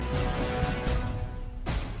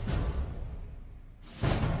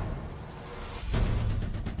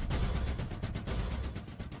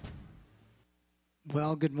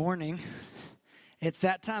Well, good morning. It's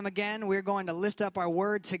that time again. We're going to lift up our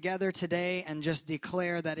word together today and just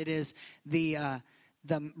declare that it is the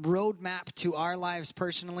roadmap to our lives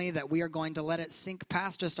personally, that we are going to let it sink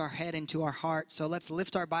past just our head into our heart. So let's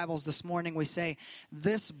lift our Bibles this morning. We say,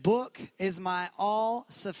 "This book is my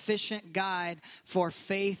all-sufficient guide for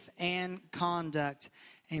faith and conduct."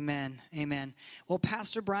 Amen. Amen. Well,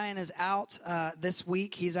 Pastor Brian is out this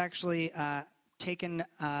week. He's actually taken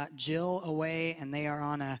Jill away, and they are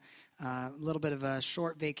on a little bit of a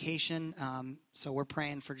short vacation. So we're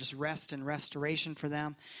praying for just rest and restoration for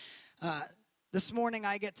them. This morning,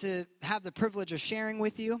 I get to have the privilege of sharing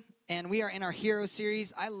with you, and we are in our Hero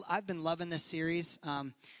series. I've been loving this series.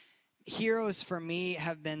 Heroes, for me,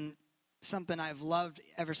 have been something I've loved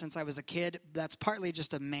ever since I was a kid. That's partly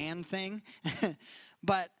just a man thing.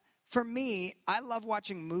 But for me, I love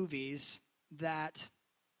watching movies that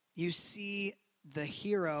you see the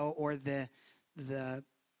hero or the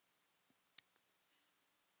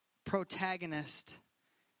protagonist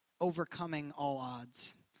overcoming all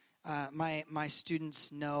odds. My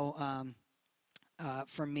students know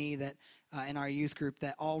for me that in our youth group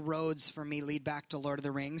that all roads for me lead back to Lord of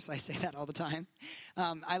the Rings. I say that all the time.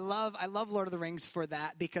 I love Lord of the Rings for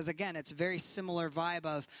that because, again, it's a very similar vibe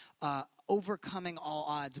of overcoming all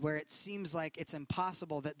odds, where it seems like it's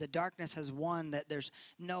impossible, that the darkness has won, that there's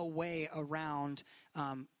no way around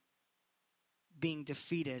being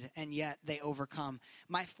defeated, and yet they overcome.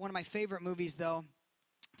 One of my favorite movies, though,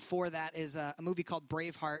 for that is a movie called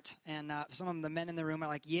Braveheart, and some of the men in the room are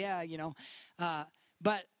like, yeah, you know,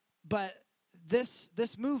 but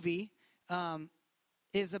this movie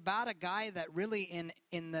is about a guy that really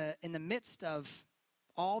in the midst of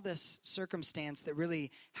all this circumstance that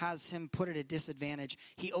really has him put at a disadvantage,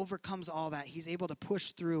 he overcomes all that. He's able to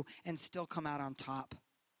push through and still come out on top.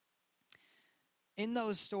 In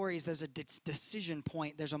those stories, there's a decision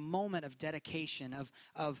point. There's a moment of dedication,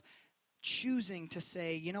 of choosing to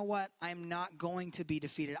say, you know what, I'm not going to be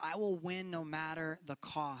defeated. I will win no matter the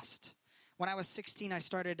cost. When I was 16, I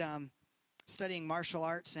started studying martial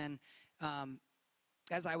arts, and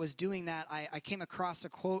as I was doing that, I came across a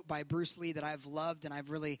quote by Bruce Lee that I've loved and I've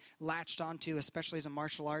really latched onto, especially as a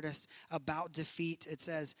martial artist, about defeat. It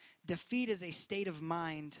says, "Defeat is a state of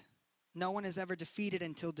mind. No one is ever defeated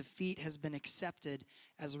until defeat has been accepted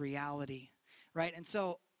as reality," right? And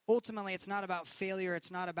so ultimately, it's not about failure.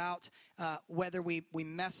 It's not about whether we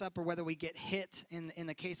mess up or whether we get hit in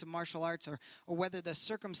the case of martial arts, or whether the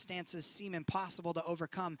circumstances seem impossible to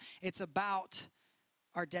overcome. It's about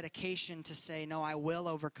our dedication to say, no, I will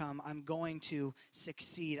overcome. I'm going to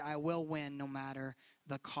succeed. I will win no matter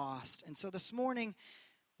the cost. And so this morning,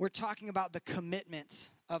 we're talking about the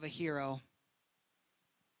commitment of a hero.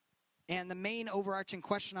 And the main overarching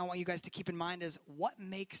question I want you guys to keep in mind is, what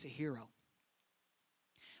makes a hero?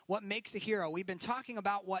 What makes a hero? We've been talking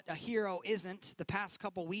about what a hero isn't the past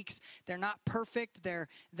couple weeks. They're not perfect. They're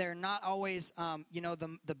not always,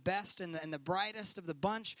 the best and the brightest of the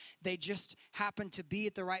bunch. They just happen to be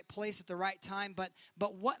at the right place at the right time. But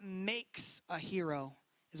what makes a hero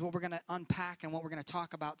is what we're going to unpack and what we're going to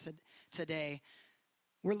talk about today.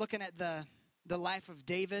 We're looking at the life of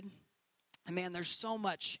David. And man, there's so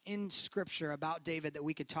much in Scripture about David that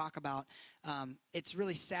we could talk about. It's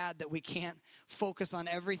really sad that we can't focus on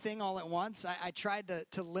everything all at once. I tried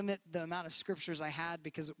to limit the amount of Scriptures I had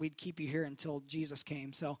because we'd keep you here until Jesus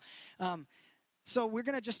came. So we're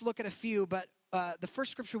going to just look at a few, but the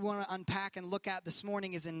first Scripture we want to unpack and look at this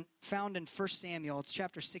morning is found in 1 Samuel. It's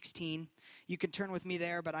chapter 16. You can turn with me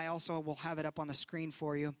there, but I also will have it up on the screen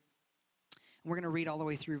for you. And we're going to read all the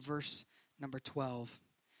way through verse number 12.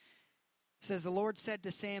 It says, "The Lord said to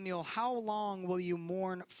Samuel, 'How long will you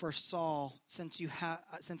mourn for Saul, since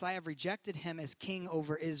I have rejected him as king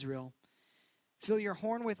over Israel? Fill your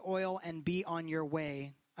horn with oil and be on your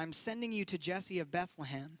way. I'm sending you to Jesse of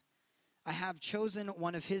Bethlehem. I have chosen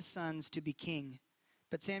one of his sons to be king.'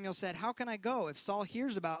 But Samuel said, 'How can I go? If Saul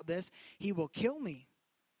hears about this, he will kill me.'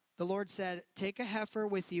 The Lord said, 'Take a heifer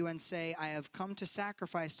with you and say, I have come to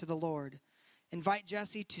sacrifice to the Lord. Invite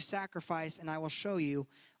Jesse to sacrifice, and I will show you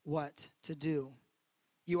what to do.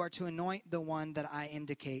 You are to anoint the one that I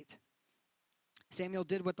indicate.' Samuel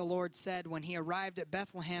did what the Lord said. When he arrived at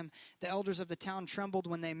Bethlehem, the elders of the town trembled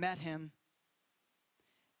when they met him.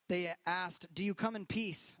 They asked, 'Do you come in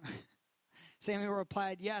peace?' Samuel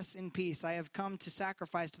replied, 'Yes, in peace. I have come to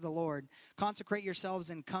sacrifice to the Lord. Consecrate yourselves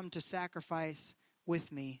and come to sacrifice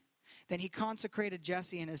with me.' Then he consecrated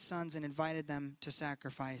Jesse and his sons and invited them to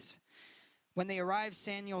sacrifice. When they arrived,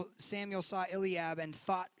 Samuel saw Eliab and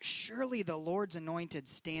thought, 'Surely the Lord's anointed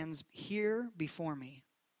stands here before me.'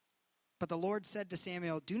 But the Lord said to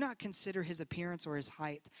Samuel, "Do not consider his appearance or his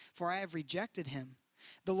height, for I have rejected him.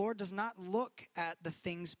 The Lord does not look at the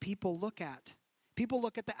things people look at. People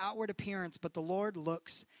look at the outward appearance, but the Lord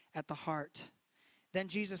looks at the heart." Then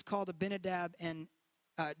Jesse called Abinadab and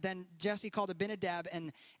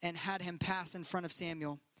had him pass in front of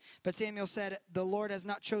Samuel. But Samuel said, "The Lord has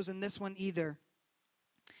not chosen this one either."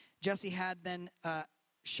 Jesse had then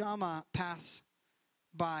Shammah pass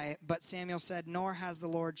by, but Samuel said, "Nor has the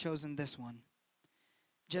Lord chosen this one."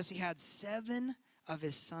 Jesse had 7 of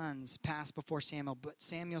his sons pass before Samuel, but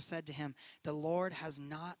Samuel said to him, "The Lord has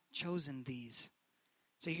not chosen these."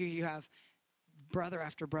 So here you have brother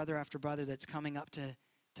after brother after brother that's coming up to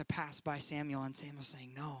pass by Samuel, and Samuel's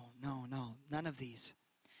saying, no, none of these.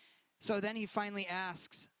 So then he finally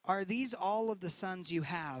asks, "Are these all of the sons you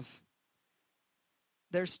have?"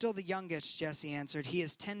 "They're still the youngest," Jesse answered. "He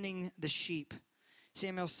is tending the sheep."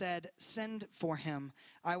 Samuel said, "Send for him.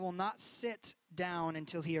 I will not sit down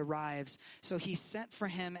until he arrives." So he sent for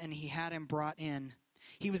him, and he had him brought in.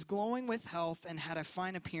 He was glowing with health and had a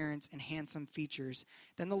fine appearance and handsome features.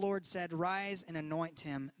 Then the Lord said, "Rise and anoint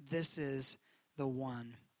him. This is the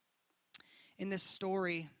one." In this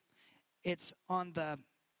story, it's on the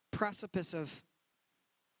precipice of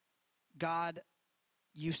God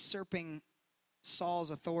usurping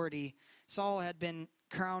Saul's authority. Saul had been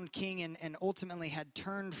crowned king and ultimately had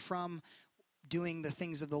turned from doing the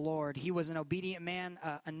things of the Lord. He was an obedient man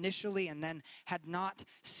initially, and then had not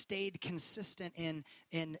stayed consistent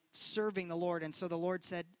in serving the Lord. And so the Lord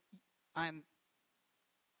said, I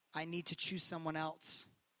need to choose someone else.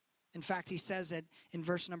 In fact, he says it in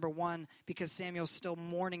verse number 1, because Samuel's still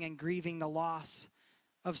mourning and grieving the loss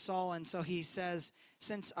of Saul. And so he says,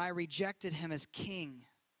 "Since I rejected him as king."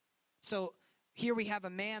 So here we have a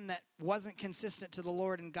man that wasn't consistent to the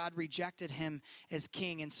Lord, and God rejected him as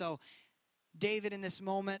king. And so David, in this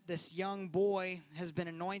moment, this young boy, has been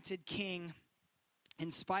anointed king in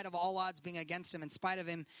spite of all odds being against him, in spite of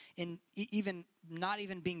him even not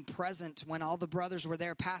even being present when all the brothers were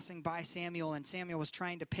there passing by Samuel, and Samuel was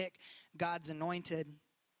trying to pick God's anointed.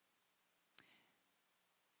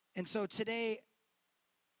 And so today,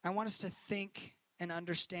 I want us to think and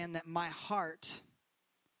understand that my heart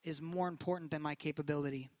is more important than my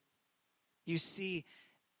capability. You see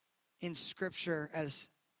in Scripture, as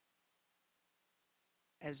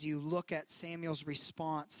you look at Samuel's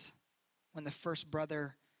response when the first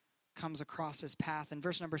brother comes across his path. In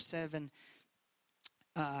verse number 7,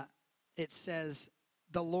 it says,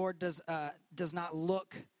 "The Lord does not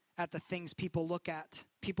look at the things people look at.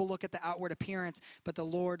 People look at the outward appearance, but the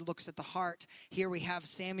Lord looks at the heart." Here we have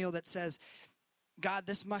Samuel that says, "God,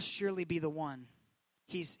 this must surely be the one.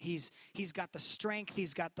 He's got the strength.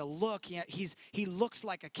 He's got the look. He looks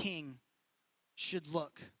like a king should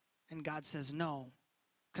look." And God says, "No,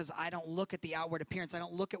 because I don't look at the outward appearance. I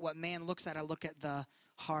don't look at what man looks at. I look at the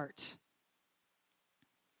heart."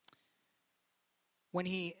 When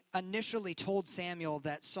he initially told Samuel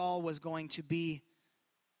that Saul was going to be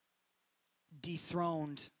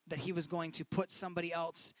dethroned, that he was going to put somebody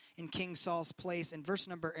else in King Saul's place, in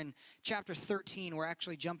chapter 13, we're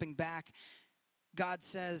actually jumping back. It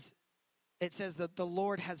says that the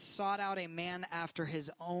Lord has sought out a man after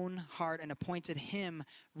his own heart and appointed him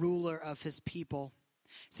ruler of his people.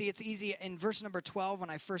 See, it's easy. In verse number 12, when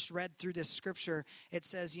I first read through this scripture, it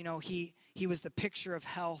says, he was the picture of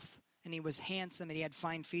health, and he was handsome, and he had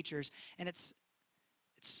fine features. And it's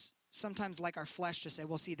sometimes like our flesh to say,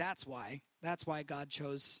 well, see, that's why God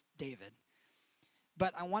chose David.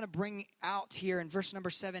 But I want to bring out here in verse number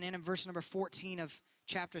 7 and in verse number 14 of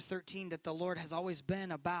chapter 13 that the Lord has always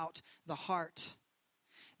been about the heart,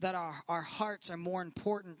 that our hearts are more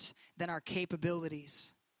important than our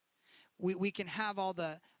capabilities. We can have all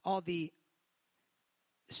the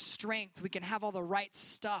strength, we can have all the right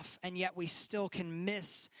stuff, and yet we still can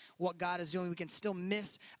miss what God is doing. We can still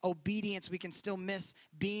miss obedience. We can still miss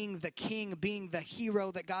being the king, being the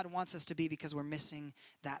hero that God wants us to be, because we're missing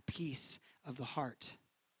that piece of the heart.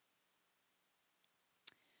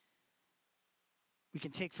 We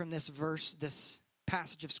can take from this verse, this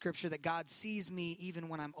passage of Scripture, that God sees me even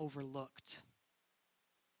when I'm overlooked.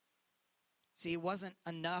 See, it wasn't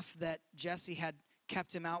enough that Jesse had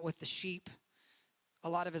kept him out with the sheep. A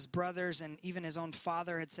lot of his brothers and even his own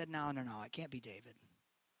father had said, no, it can't be David.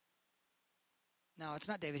 No, it's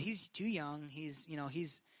not David. He's too young. He's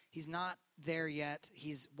not there yet.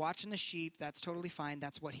 He's watching the sheep. That's totally fine.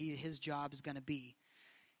 That's what his job is going to be.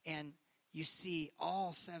 And you see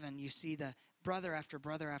all 7, you see the brother after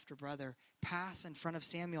brother after brother pass in front of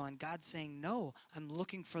Samuel, and God's saying, no, I'm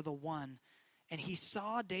looking for the one. And he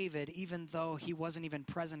saw David even though he wasn't even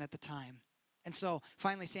present at the time. And so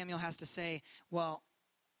finally Samuel has to say, well,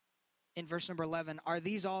 in verse number 11, are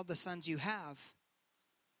these all the sons you have?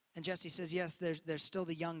 And Jesse says, yes, there's still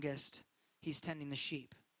the youngest. He's tending the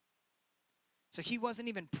sheep. So he wasn't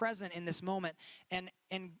even present in this moment. And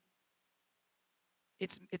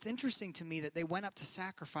it's interesting to me that they went up to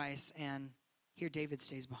sacrifice, and here David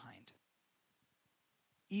stays behind.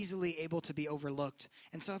 Easily able to be overlooked.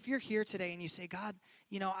 And so if you're here today and you say, God,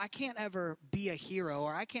 I can't ever be a hero,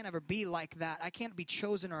 or I can't ever be like that. I can't be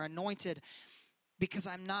chosen or anointed because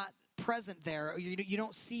I'm not present there. You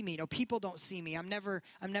don't see me. People don't see me. I'm never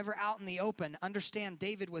out in the open. Understand,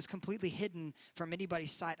 David was completely hidden from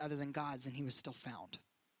anybody's sight other than God's, and he was still found.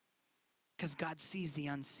 Because God sees the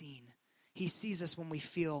unseen. He sees us when we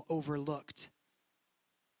feel overlooked.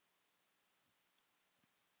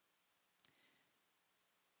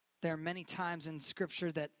 There are many times in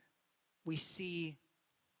Scripture that we see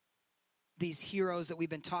these heroes that we've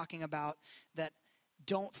been talking about that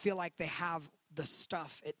don't feel like they have the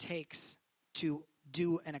stuff it takes to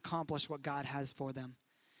do and accomplish what God has for them.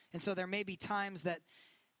 And so there may be times that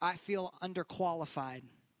I feel underqualified,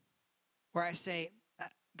 where I say,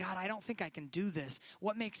 God, I don't think I can do this.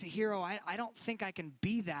 What makes a hero? I don't think I can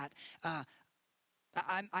be that.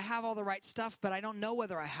 I have all the right stuff, but I don't know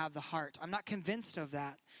whether I have the heart. I'm not convinced of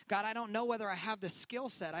that. God, I don't know whether I have the skill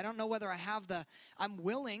set. I don't know whether I'm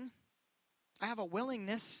willing. I have a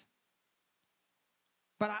willingness,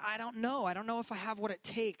 but I don't know. I don't know if I have what it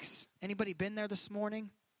takes. Anybody been there this morning?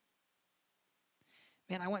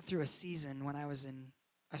 Man, I went through a season when I was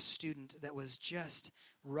a student that was just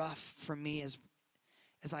rough for me as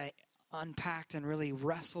I unpacked and really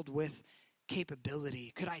wrestled with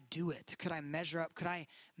capability. Could I do it? Could I measure up? Could I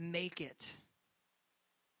make it?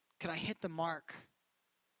 Could I hit the mark?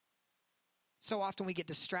 So often we get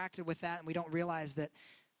distracted with that and we don't realize that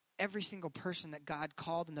every single person that God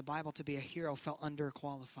called in the Bible to be a hero felt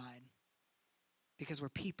underqualified because we're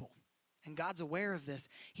people. And God's aware of this.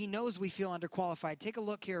 He knows we feel underqualified. Take a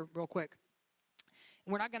look here real quick.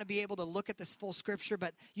 We're not going to be able to look at this full scripture,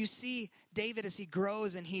 but you see David as he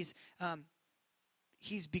grows and he's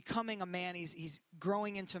becoming a man. He's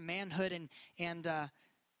growing into manhood, and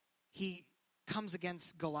he comes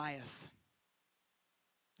against Goliath.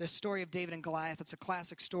 The story of David and Goliath, it's a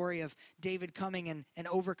classic story of David coming and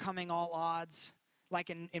overcoming all odds, like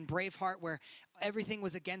in Braveheart, where everything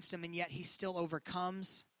was against him and yet he still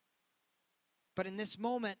overcomes. But in this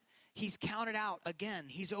moment, he's counted out again.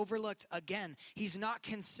 He's overlooked again. He's not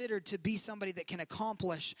considered to be somebody that can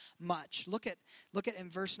accomplish much. Look at in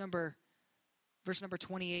verse number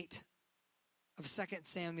 28 of 2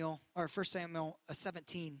 Samuel, or 1 Samuel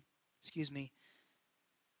 17, excuse me.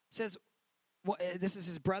 It says, this is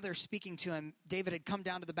his brother speaking to him. David had come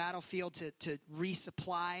down to the battlefield to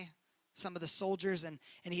resupply some of the soldiers, and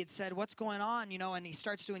he had said, what's going on? And he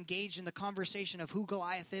starts to engage in the conversation of who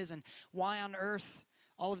Goliath is and why on earth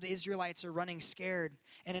all of the Israelites are running scared.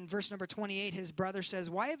 And in verse number 28, his brother says,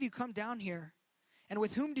 why have you come down here? And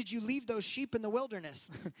with whom did you leave those sheep in the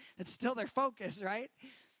wilderness? It's still their focus, right?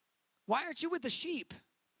 Why aren't you with the sheep?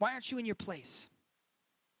 Why aren't you in your place?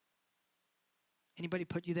 Anybody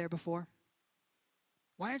put you there before?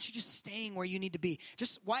 Why aren't you just staying where you need to be?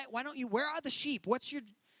 Just why don't you, where are the sheep?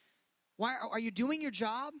 Why are you doing your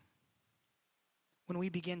job? When we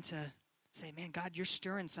begin to say, man, God, you're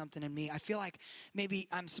stirring something in me. I feel like maybe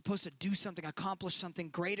I'm supposed to do something, accomplish something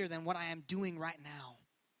greater than what I am doing right now.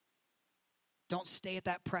 Don't stay at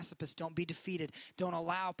that precipice. Don't be defeated. Don't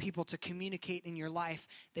allow people to communicate in your life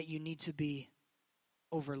that you need to be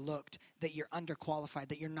overlooked, that you're underqualified,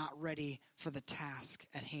 that you're not ready for the task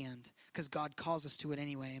at hand, because God calls us to it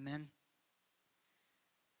anyway. Amen.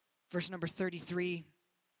 Verse number 33,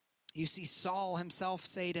 you see Saul himself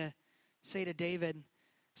say to David,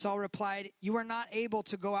 Saul replied, you are not able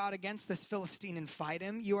to go out against this Philistine and fight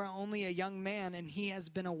him. You are only a young man, and he has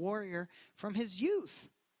been a warrior from his youth.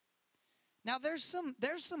 Now there's some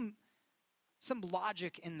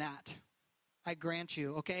logic in that, I grant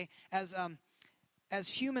you, okay? As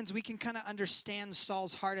humans, we can kind of understand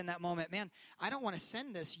Saul's heart in that moment. Man, I don't want to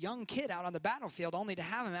send this young kid out on the battlefield only to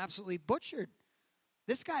have him absolutely butchered.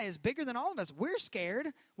 This guy is bigger than all of us. We're scared.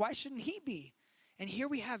 Why shouldn't he be? And here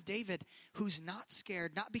we have David, who's not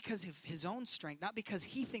scared, not because of his own strength, not because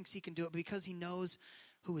he thinks he can do it, but because he knows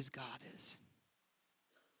who his God is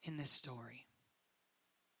in this story.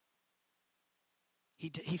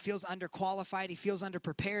 He feels underqualified. He feels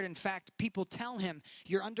underprepared. In fact, people tell him,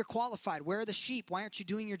 you're underqualified. Where are the sheep? Why aren't you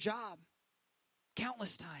doing your job?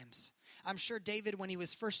 Countless times. I'm sure David, when he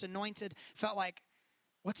was first anointed, felt like,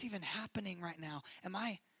 what's even happening right now?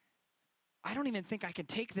 I don't even think I can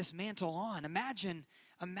take this mantle on. Imagine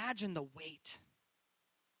Imagine the weight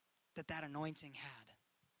that anointing had.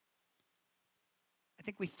 I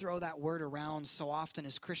think we throw that word around so often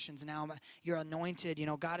as Christians now. You're anointed,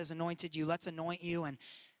 God has anointed you, let's anoint you.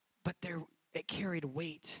 But it carried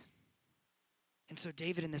weight. And so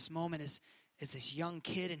David in this moment is this young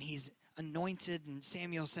kid, and he's anointed, and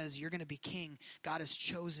Samuel says, you're going to be king. God has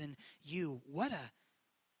chosen you. What a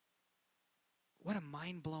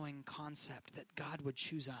mind-blowing concept that God would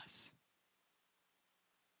choose us.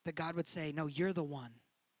 That God would say, no, you're the one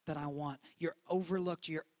that I want. You're overlooked,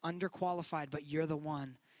 you're underqualified, but you're the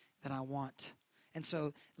one that I want. And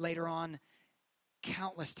so later on,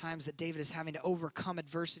 countless times that David is having to overcome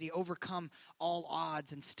adversity, overcome all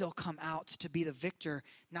odds, and still come out to be the victor,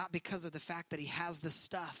 not because of the fact that he has the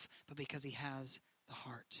stuff, but because he has the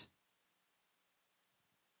heart.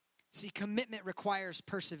 See, commitment requires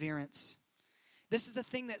perseverance. This is the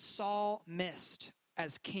thing that Saul missed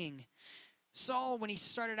as king. Saul, when he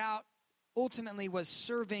started out, ultimately was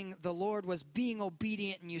serving the Lord, was being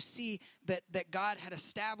obedient, and you see that God had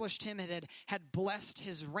established him, had blessed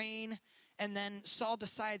his reign, and then Saul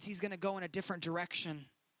decides he's going to go in a different direction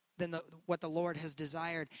than what the Lord has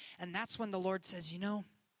desired. And that's when the Lord says,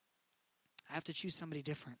 I have to choose somebody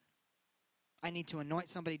different. I need to anoint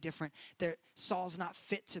somebody different. Saul's not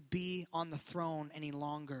fit to be on the throne any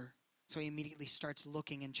longer. So he immediately starts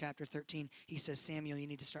looking in chapter 13. He says, Samuel, you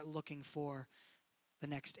need to start looking for the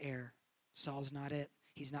next heir. Saul's not it.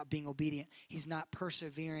 He's not being obedient. He's not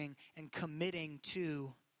persevering and committing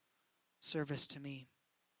to service to me.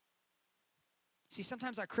 See,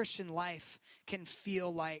 sometimes our Christian life can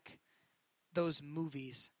feel like those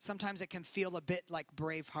movies. Sometimes it can feel a bit like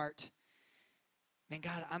Braveheart. Man,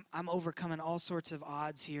 God, I'm overcoming all sorts of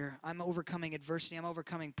odds here. I'm overcoming adversity. I'm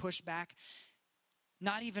overcoming pushback.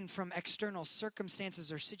 Not even from external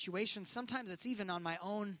circumstances or situations. Sometimes it's even on my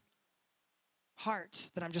own heart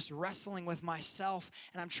that I'm just wrestling with myself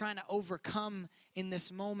and I'm trying to overcome in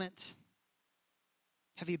this moment.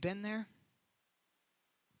 Have you been there?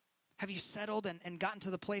 Have you settled and gotten to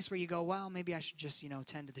the place where you go, well, maybe I should just,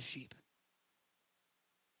 tend to the sheep?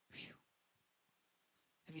 Whew.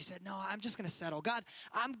 Have you said, no, I'm just going to settle. God,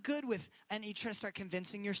 I'm good with, and you try to start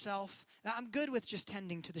convincing yourself, I'm good with just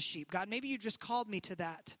tending to the sheep. God, maybe you just called me to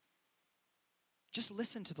that. Just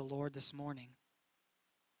listen to the Lord this morning.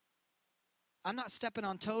 I'm not stepping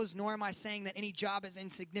on toes, nor am I saying that any job is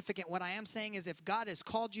insignificant. What I am saying is if God has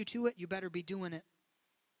called you to it, you better be doing it.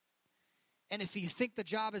 And if you think the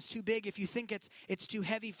job is too big, if you think it's too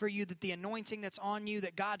heavy for you, that the anointing that's on you,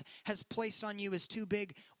 that God has placed on you is too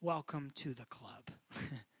big, welcome to the club.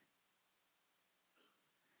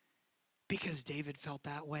 Because David felt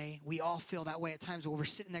that way. We all feel that way at times where we're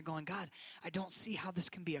sitting there going, God, I don't see how this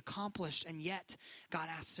can be accomplished. And yet, God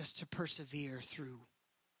asks us to persevere through.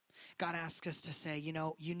 God asks us to say,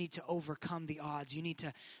 you need to overcome the odds. You need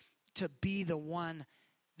to be the one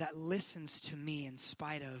that listens to me in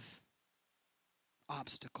spite of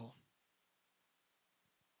obstacle.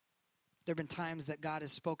 There have been times that God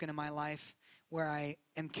has spoken in my life where I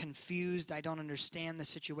am confused. I don't understand the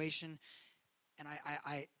situation. And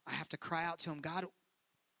I have to cry out to him, God,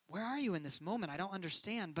 where are you in this moment? I don't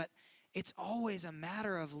understand. But it's always a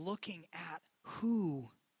matter of looking at who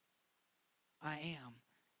I am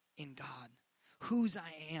in God, whose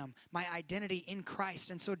I am, my identity in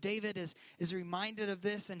Christ. And so David is reminded of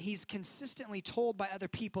this, and he's consistently told by other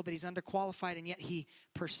people that he's underqualified, and yet he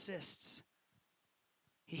persists.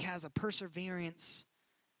 He has a perseverance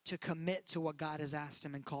to commit to what God has asked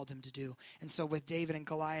him and called him to do. And so with David and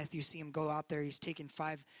Goliath, you see him go out there, he's taking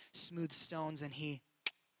 5 smooth stones, and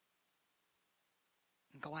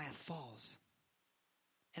Goliath falls.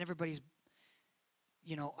 And everybody's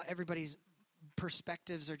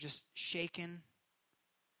perspectives are just shaken,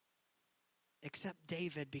 except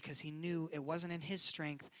David, because he knew it wasn't in his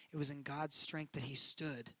strength, it was in God's strength that he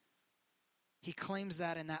stood. He claims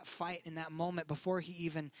that in that fight, in that moment, before he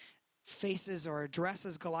even faces or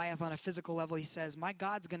addresses Goliath on a physical level, he says, my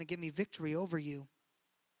God's going to give me victory over you.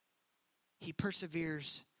 He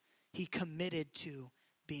perseveres. He committed to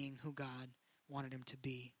being who God wanted him to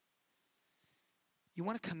be. You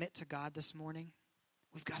want to commit to God this morning?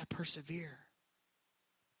 We've got to persevere.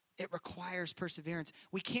 It requires perseverance.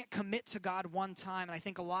 We can't commit to God one time, and I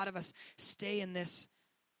think a lot of us stay in this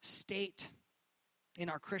state in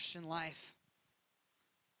our Christian life.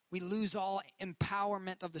 We lose all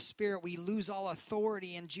empowerment of the Spirit. We lose all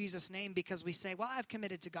authority in Jesus' name because we say, well, I've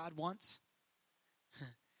committed to God once.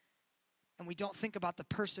 And we don't think about the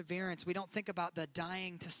perseverance. We don't think about the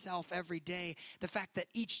dying to self every day. The fact that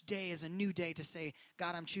each day is a new day to say,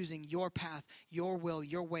 God, I'm choosing your path, your will,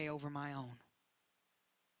 your way over my own.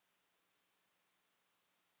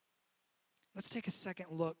 let's take a second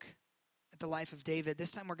look at the life of David.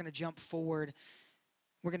 This time we're going to jump forward.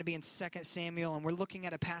 We're going to be in 2 Samuel, and we're looking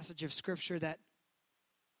at a passage of Scripture that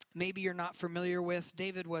maybe you're not familiar with.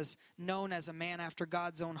 David was known as a man after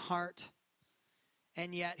God's own heart.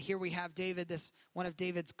 And yet here we have David, this one of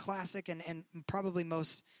David's classic and probably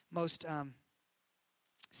most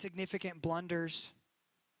significant blunders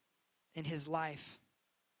in his life.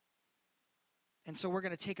 And so we're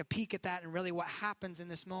going to take a peek at that and really what happens in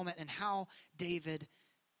this moment and how David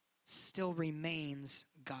still remains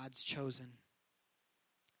God's chosen.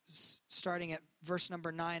 Starting at verse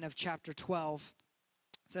number 9 of chapter 12,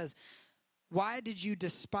 it says, "Why did you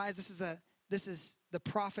despise," this is the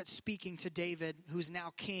prophet speaking to David, who's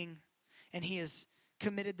now king, and he has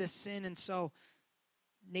committed this sin. And so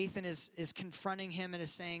Nathan is confronting him and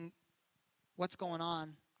is saying, what's going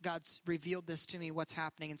on? God's revealed this to me, what's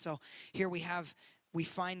happening? And so here we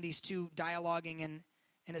find these two dialoguing, and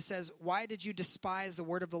it says, "Why did you despise the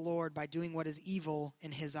word of the Lord by doing what is evil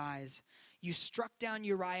in his eyes? You struck down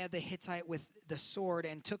Uriah the Hittite with the sword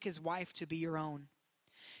and took his wife to be your own.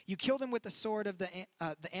 You killed him with the sword of the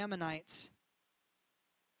Ammonites.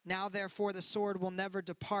 Now, therefore, the sword will never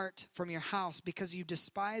depart from your house because you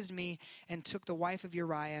despised me and took the wife of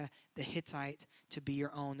Uriah the Hittite to be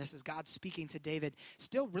your own." This is God speaking to David.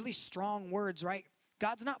 Still really strong words, right?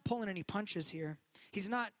 God's not pulling any punches here. He's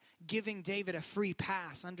not giving David a free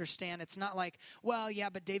pass. Understand, it's not like, well, yeah,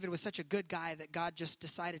 but David was such a good guy that God just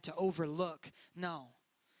decided to overlook. No,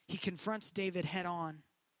 he confronts David head on.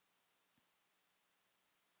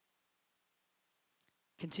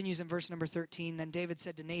 Continues in verse number 13. "Then David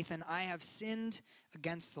said to Nathan, I have sinned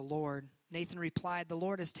against the Lord. Nathan replied, the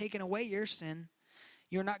Lord has taken away your sin.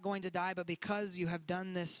 You're not going to die, but because you have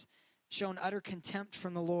done this, shown utter contempt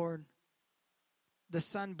from the Lord, the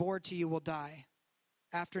son born to you will die.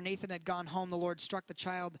 After Nathan had gone home, the Lord struck the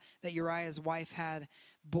child that Uriah's wife had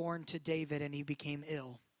born to David, and he became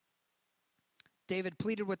ill. David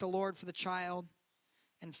pleaded with the Lord for the child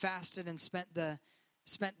and fasted and spent the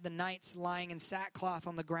nights lying in sackcloth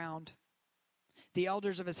on the ground. The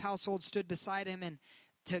elders of his household stood beside him and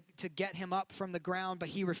to get him up from the ground, but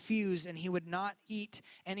he refused, and he would not eat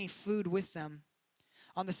any food with them.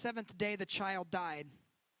 On the 7th day, the child died.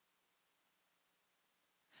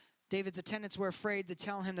 David's attendants were afraid to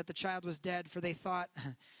tell him that the child was dead, for they thought,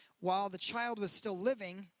 while the child was still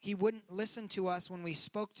living, he wouldn't listen to us when we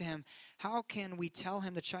spoke to him. How can we tell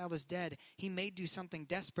him the child is dead? He may do something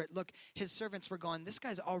desperate. Look, his servants were going, this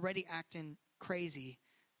guy's already acting crazy.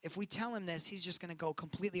 If we tell him this, he's just going to go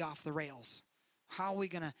completely off the rails. How are we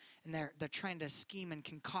going to, and they're trying to scheme and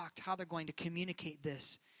concoct how they're going to communicate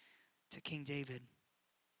this to King David.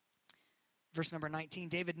 Verse number 19,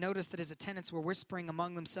 David noticed that his attendants were whispering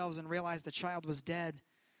among themselves and realized the child was dead.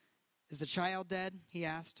 Is the child dead? He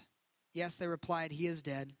asked. Yes, they replied, he is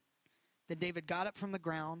dead. Then David got up from the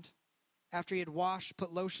ground. After he had washed,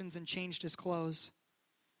 put lotions, and changed his clothes,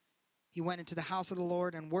 he went into the house of the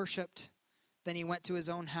Lord and worshipped. Then he went to his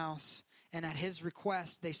own house, and at his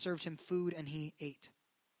request they served him food, and he ate.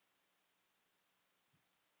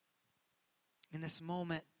 In this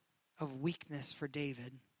moment of weakness for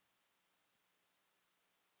David,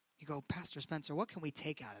 you go, Pastor Spencer, what can we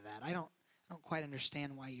take out of that? I don't quite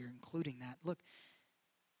understand why you're including that. Look,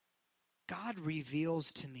 God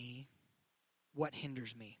reveals to me what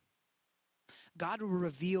hinders me. God will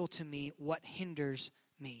reveal to me what hinders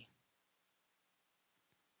me.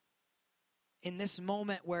 In this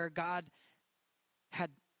moment where God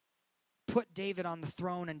had put David on the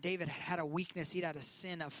throne and David had a weakness, he'd had a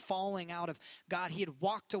sin of falling out of God. He had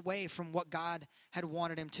walked away from what God had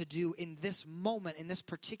wanted him to do. In this moment, in this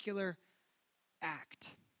particular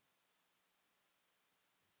act,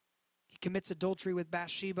 he commits adultery with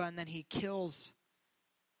Bathsheba, and then he kills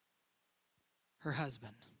her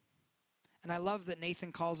husband. And I love that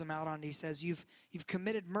Nathan calls him out on it. He says, you've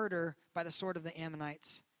committed murder by the sword of the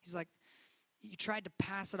Ammonites. He's like, you tried to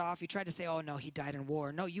pass it off. You tried to say, oh, no, he died in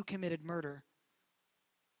war. No, you committed murder.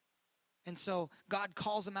 And so God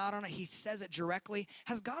calls him out on it. He says it directly.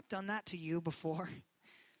 Has God done that to you before?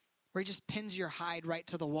 Where he just pins your hide right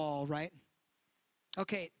to the wall, right?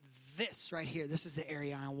 Okay, this right here, this is the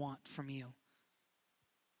area I want from you.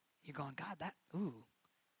 You're going, God,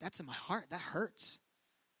 that's in my heart. That hurts,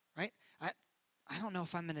 right? I don't know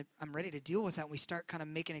if I'm ready to deal with that. We start kind of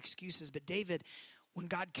making excuses. But David, when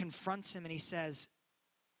God confronts him and he says,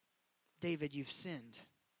 David, you've sinned.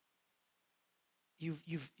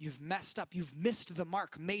 You've messed up. You've missed the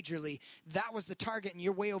mark majorly. That was the target and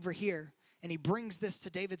you're way over here. And he brings this to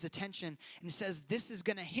David's attention and says, this is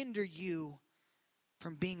going to hinder you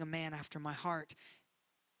from being a man after my heart.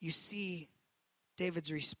 You see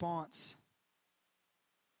David's response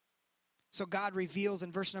So God reveals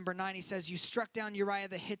in verse number 9, he says, you struck down Uriah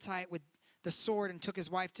the Hittite with the sword and took his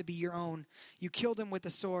wife to be your own. You killed him with the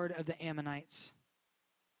sword of the Ammonites.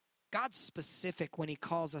 God's specific when he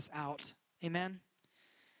calls us out. Amen?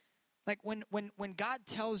 Like when God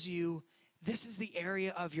tells you this is the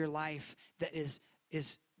area of your life that is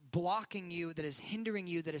blocking you, that is hindering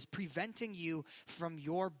you, that is preventing you from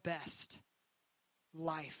your best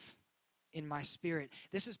life in my spirit.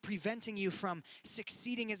 This is preventing you from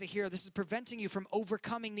succeeding as a hero. This is preventing you from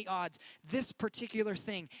overcoming the odds. This particular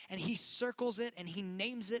thing. And he circles it and he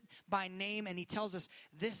names it by name and he tells us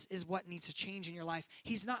this is what needs to change in your life.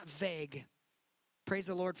 He's not vague. Praise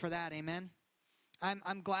the Lord for that. Amen.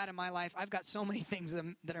 I'm glad in my life I've got so many things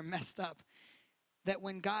that are messed up that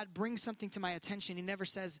when God brings something to my attention, he never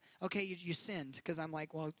says, okay, you sinned. Because I'm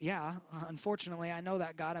like, well, yeah, unfortunately, I know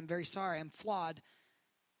that, God. I'm very sorry. I'm flawed.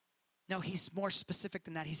 No, he's more specific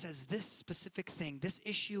than that. He says this specific thing, this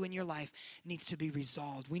issue in your life needs to be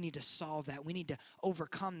resolved. We need to solve that. We need to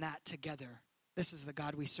overcome that together. This is the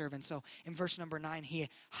God we serve. And so in verse number 9, he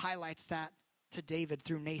highlights that to David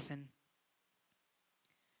through Nathan.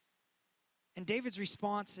 And David's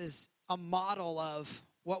response is a model of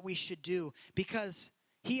what we should do because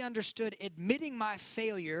he understood admitting my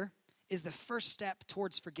failure is the first step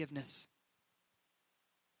towards forgiveness.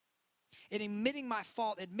 In admitting my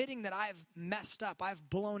fault, admitting that I've messed up, I've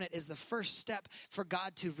blown it, is the first step for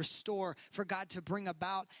God to restore, for God to bring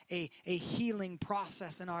about a healing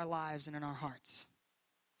process in our lives and in our hearts.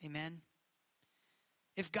 Amen?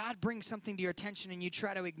 If God brings something to your attention and you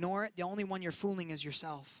try to ignore it, the only one you're fooling is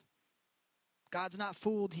yourself. God's not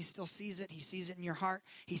fooled. He still sees it. He sees it in your heart.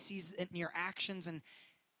 He sees it in your actions.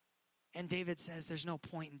 And David says there's no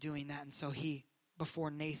point in doing that. And so he,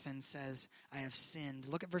 before Nathan, says, I have sinned.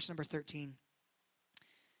 Look at verse number 13.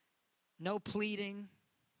 No pleading.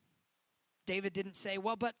 David didn't say,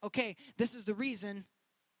 well, but okay, this is the reason.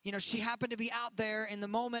 You know, she happened to be out there in the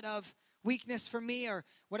moment of weakness for me or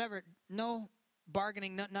whatever. No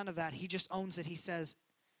bargaining, none of that. He just owns it. He says,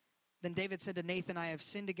 then David said to Nathan, I have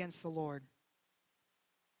sinned against the Lord.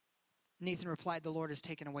 Nathan replied, the Lord has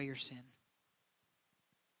taken away your sin.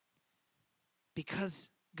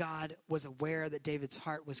 Because God was aware that David's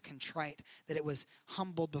heart was contrite, that it was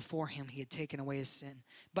humbled before him, he had taken away his sin.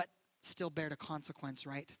 But still bared a consequence,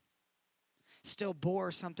 right? Still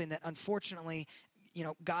bore something that unfortunately, you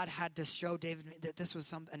know, God had to show David that this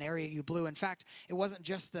was an area you blew. In fact, it wasn't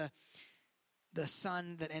just the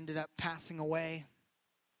son that ended up passing away.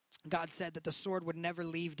 God said that the sword would never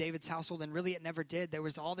leave David's household, and really it never did. There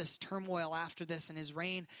was all this turmoil after this in his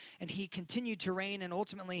reign, and he continued to reign and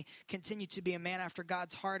ultimately continued to be a man after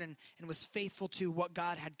God's heart and was faithful to what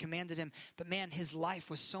God had commanded him. But man, his life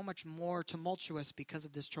was so much more tumultuous because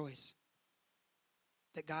of this choice.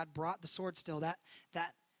 That God brought the sword still. That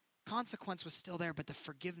consequence was still there, but the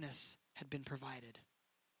forgiveness had been provided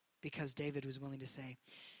because David was willing to say,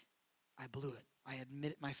 I blew it. I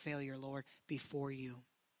admit my failure, Lord, before you.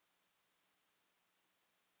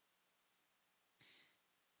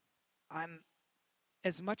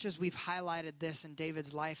 As much as we've highlighted this in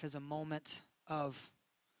David's life as a moment of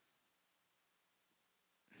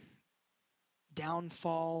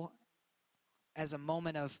downfall, as a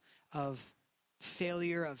moment of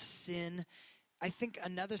failure, of sin, I think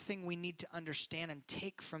another thing we need to understand and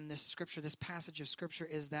take from this scripture, this passage of scripture,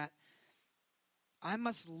 is that I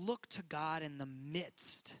must look to God in the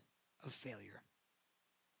midst of failure.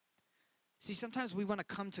 See, sometimes we want to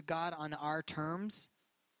come to God on our terms.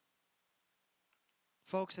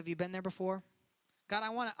 Folks, have you been there before? God, I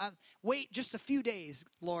want to wait just a few days,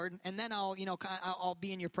 Lord, and then I'll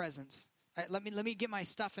be in your presence. Let me get my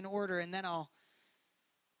stuff in order, and then I'll.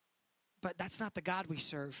 But that's not the God we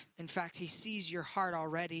serve. In fact, he sees your heart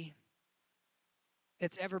already.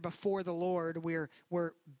 It's ever before the Lord. We're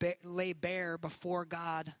lay bare before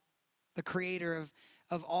God, the creator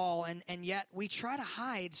of all. And yet we try to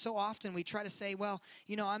hide so often. We try to say, well,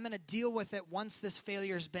 I'm going to deal with it once this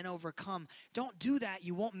failure has been overcome. Don't do that.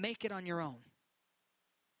 You won't make it on your own.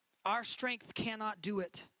 Our strength cannot do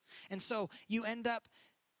it. And so you end up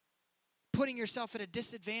putting yourself at a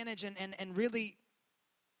disadvantage and really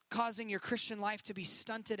causing your Christian life to be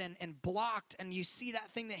stunted and blocked, and you see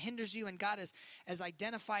that thing that hinders you, and God has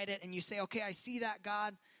identified it, and you say, okay, I see that,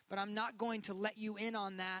 God, but I'm not going to let you in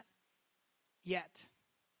on that yet.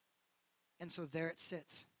 And so there it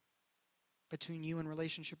sits, between you and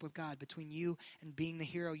relationship with God, between you and being the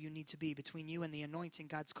hero you need to be, between you and the anointing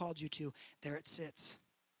God's called you to. There it sits,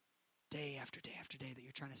 day after day after day, that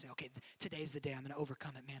you're trying to say, okay, today's the day I'm going to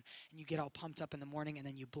overcome it, man. And you get all pumped up in the morning, and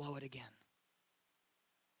then you blow it again.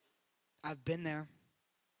 I've been there.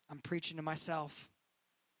 I'm preaching to myself.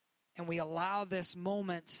 and we allow this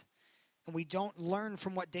moment and we don't learn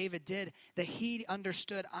from what David did, that he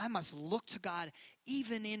understood, I must look to God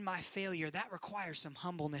even in my failure. That requires some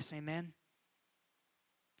humbleness, amen?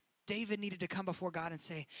 David needed to come before God and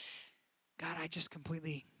say, God, I just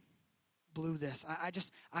completely blew this.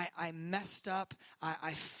 I messed up.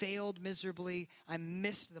 I failed miserably. I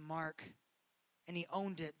missed the mark. And he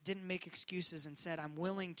owned it, didn't make excuses, and said, I'm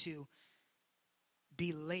willing to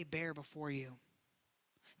be laid bare before you,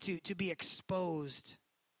 to be exposed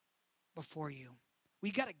before you.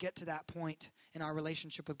 We got to get to that point in our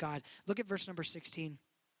relationship with God. Look at verse number 16.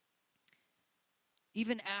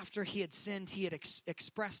 Even after he had sinned, he had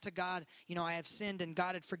expressed to God, I have sinned, and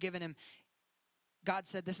God had forgiven him. God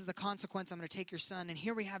said, this is the consequence. I'm going to take your son. And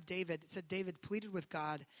here we have David. It said David pleaded with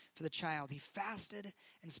God for the child. He fasted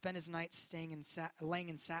and spent his nights laying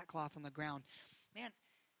in sackcloth on the ground. Man,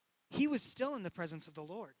 he was still in the presence of the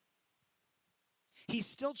Lord. He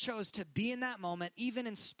still chose to be in that moment, even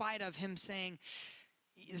in spite of him saying,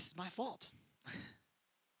 this is my fault.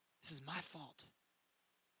 This is my fault.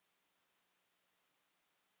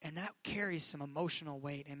 And that carries some emotional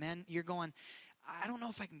weight, amen? You're going, I don't know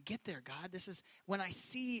if I can get there, God. This is when I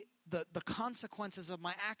see the consequences of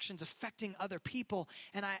my actions affecting other people,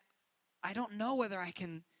 and I don't know whether I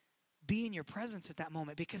can be in your presence at that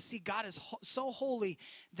moment. Because, see, God is so holy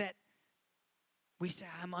that we say,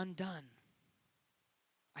 I'm undone.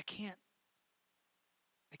 I can't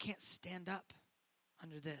stand up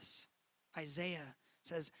under this. Isaiah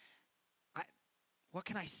says, what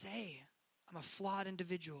can I say? I'm a flawed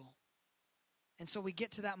individual. And so we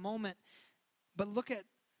get to that moment. But look at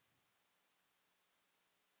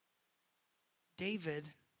David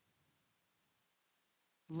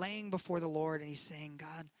laying before the Lord, and he's saying,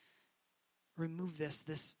 God, remove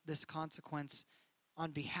this consequence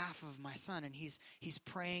on behalf of my son. And he's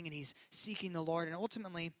praying and he's seeking the Lord. And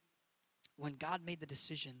ultimately, when God made the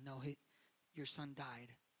decision, no, your son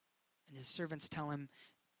died. And his servants tell him,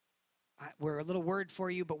 we're a little worried for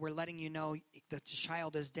you, but we're letting you know that the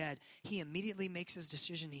child is dead. He immediately makes his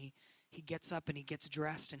decision. He gets up and he gets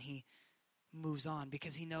dressed and he moves on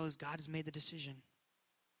because he knows God has made the decision.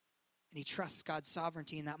 And he trusts God's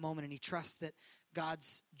sovereignty in that moment, and he trusts that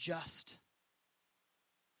God's just.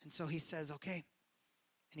 And so he says, okay.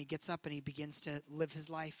 And he gets up and he begins to live his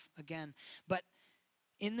life again. But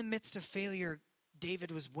in the midst of failure,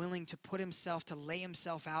 David was willing to put himself, to lay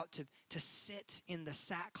himself out, to sit in the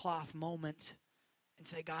sackcloth moment and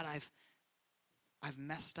say, God, I've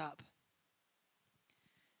messed up.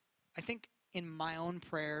 I think in my own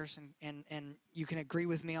prayers, and you can agree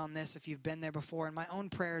with me on this if you've been there before, in my own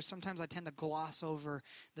prayers, sometimes I tend to gloss over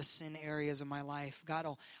the sin areas of my life. God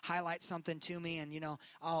will highlight something to me, and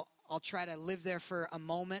I'll try to live there for a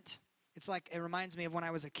moment. It's like, it reminds me of when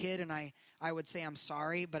I was a kid, and I would say I'm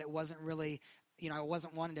sorry, but it wasn't really, I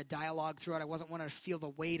wasn't wanting to dialogue through it. I wasn't wanting to feel the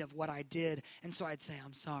weight of what I did, and so I'd say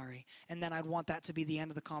I'm sorry, and then I'd want that to be the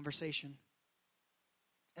end of the conversation.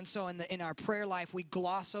 And so in our prayer life, we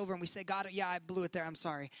gloss over and we say, God, yeah, I blew it there, I'm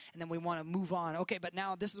sorry. And then we want to move on. Okay, but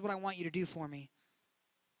now this is what I want you to do for me.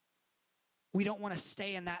 We don't want to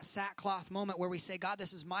stay in that sackcloth moment where we say, God,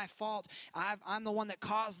 this is my fault. I'm the one that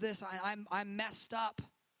caused this. I'm messed up.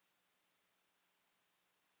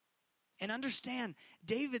 And understand,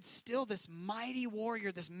 David's still this mighty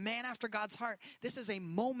warrior, this man after God's heart. This is a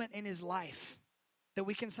moment in his life that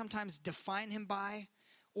we can sometimes define him by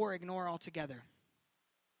or ignore altogether.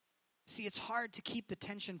 See, it's hard to keep the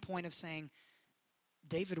tension point of saying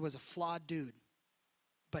David was a flawed dude,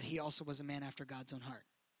 but he also was a man after God's own heart.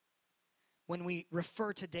 When we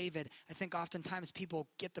refer to David, I think oftentimes people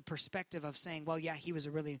get the perspective of saying, well, yeah, he was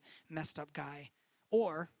a really messed up guy.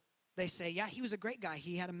 Or they say, yeah, he was a great guy.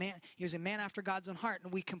 He was a man after God's own heart.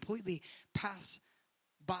 And we completely pass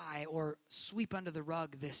by or sweep under the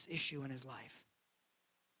rug this issue in his life.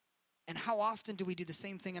 And how often do we do the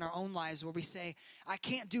same thing in our own lives where we say, I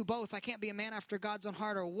can't do both. I can't be a man after God's own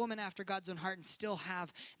heart or a woman after God's own heart and still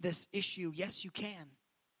have this issue. Yes, you can.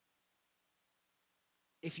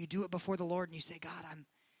 If you do it before the Lord and you say, God,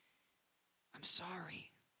 I'm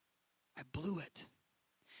sorry. I blew it.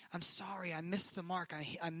 I'm sorry. I missed the mark.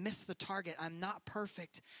 I missed the target. I'm not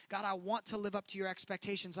perfect. God, I want to live up to your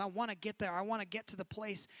expectations. I want to get there. I want to get to the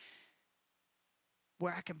place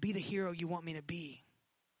where I can be the hero you want me to be.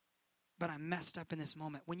 But I'm messed up in this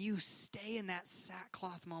moment. When you stay in that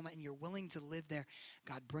sackcloth moment and you're willing to live there,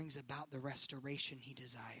 God brings about the restoration he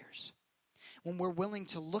desires. When we're willing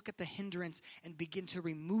to look at the hindrance and begin to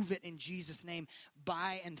remove it in Jesus' name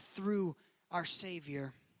by and through our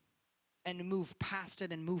Savior and move past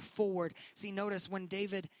it and move forward. See, notice when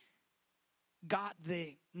David got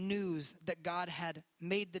the news that God had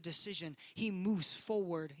made the decision, he moves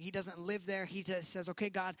forward. He doesn't live there. He just says, okay,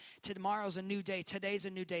 God, tomorrow's a new day. Today's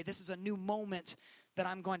a new day. This is a new moment that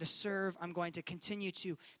I'm going to serve. I'm going to continue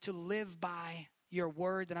to live by your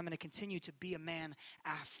word, that I'm going to continue to be a man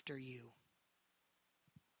after you.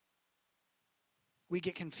 We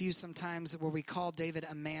get confused sometimes where we call David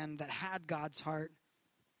a man that had God's heart.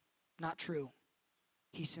 Not true.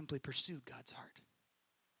 He simply pursued God's heart.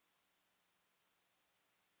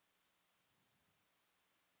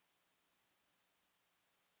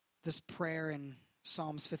 This prayer in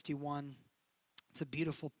Psalms 51, it's a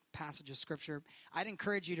beautiful passage of scripture. I'd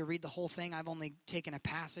encourage you to read the whole thing. I've only taken a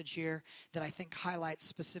passage here that I think highlights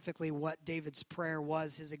specifically what David's prayer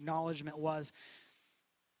was, his acknowledgement was.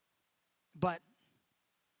 But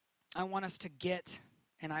I want us to get,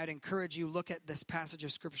 and I would encourage you, look at this passage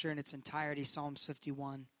of scripture in its entirety, Psalms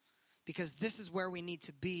 51. Because this is where we need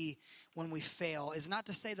to be when we fail. Is not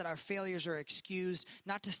to say that our failures are excused,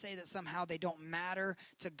 not to say that somehow they don't matter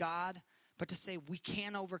to God, but to say we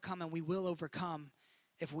can overcome and we will overcome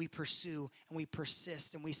if we pursue and we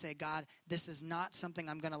persist and we say, God, this is not something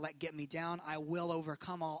I'm going to let get me down. I will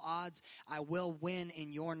overcome all odds. I will win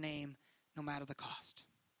in your name no matter the cost.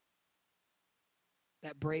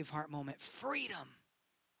 That Braveheart moment, freedom.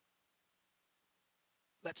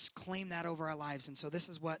 Let's claim that over our lives. And so this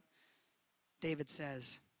is what David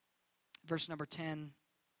says, verse number 10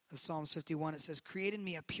 of Psalms 51, it says, create in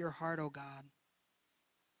me a pure heart, O God.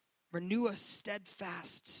 Renew a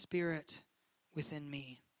steadfast spirit within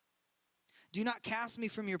me. Do not cast me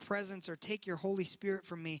from your presence or take your Holy Spirit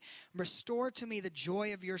from me. Restore to me the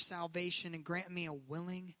joy of your salvation and grant me a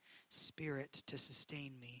willing spirit to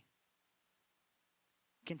sustain me.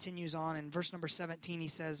 Continues on in verse number 17, he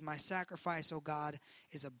says, my sacrifice, O God,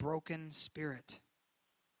 is a broken spirit.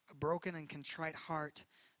 A broken and contrite heart,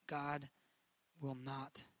 God will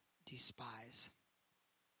not despise.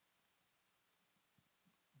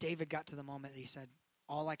 David got to the moment that he said,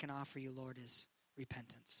 all I can offer you, Lord, is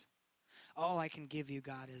repentance. All I can give you,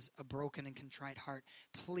 God, is a broken and contrite heart.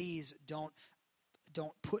 Please don't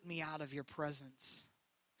put me out of your presence.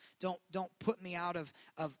 Don't put me out of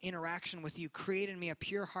interaction with you. Create in me a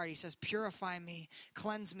pure heart. He says, purify me,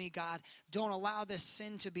 cleanse me, God. Don't allow this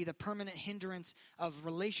sin to be the permanent hindrance of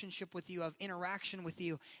relationship with you, of interaction with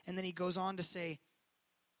you. And then he goes on to say,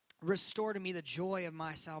 restore to me the joy of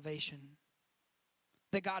my salvation.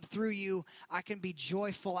 That God, through you, I can be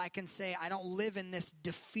joyful. I can say, I don't live in this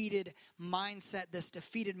defeated mindset, this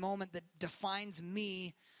defeated moment that defines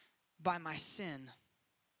me by my sin.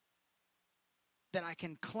 That I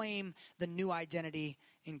can claim the new identity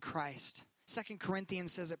in Christ. 2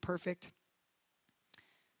 Corinthians says it perfect.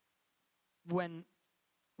 When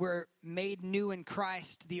we're made new in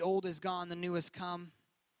Christ, the old is gone, the new has come.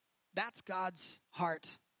 That's God's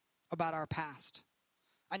heart about our past.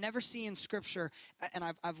 I never see in Scripture, and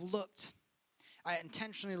I've looked, I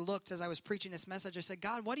intentionally looked as I was preaching this message. I said,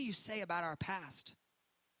 God, what do you say about our past?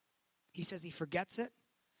 He says he forgets it.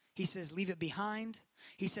 He says, leave it behind.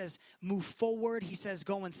 He says, move forward. He says,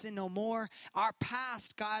 go and sin no more. Our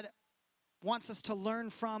past, God wants us to learn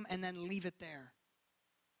from and then leave it there.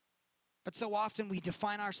 But so often we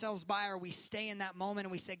define ourselves by, or we stay in that moment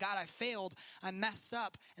and we say, God, I failed. I messed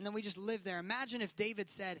up. And then we just live there. Imagine if David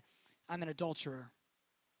said, I'm an adulterer.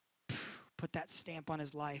 Put that stamp on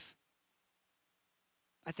his life.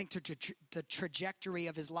 I think the trajectory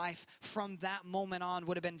of his life from that moment on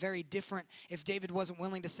would have been very different if David wasn't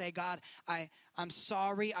willing to say, God, I'm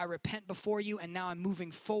sorry, I repent before you, and now I'm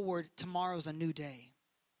moving forward. Tomorrow's a new day.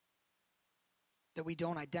 That we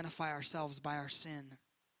don't identify ourselves by our sin.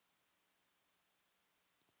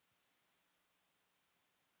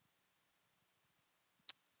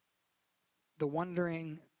 The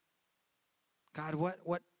wondering, God, what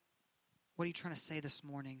are you trying to say this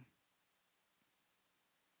morning?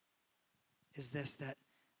 Is this, that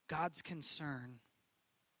God's concern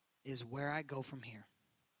is where I go from here.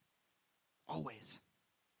 Always.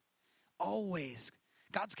 Always.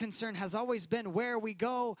 God's concern has always been where we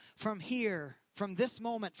go from here, from this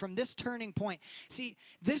moment, from this turning point. See,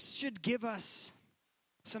 this should give us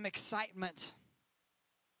some excitement.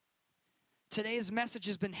 Today's message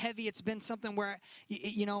has been heavy. It's been something where,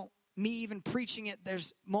 me even preaching it,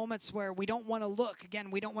 there's moments where we don't want to look.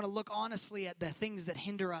 Again, we don't want to look honestly at the things that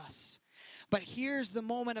hinder us. But here's the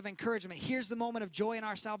moment of encouragement. Here's the moment of joy in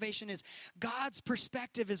our salvation is God's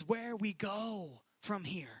perspective is where we go from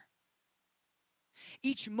here.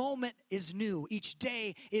 Each moment is new. Each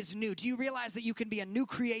day is new. Do you realize that you can be a new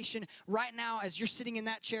creation right now as you're sitting in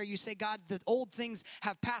that chair? You say, God, the old things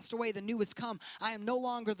have passed away. The new has come. I am no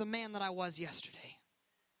longer the man that I was yesterday.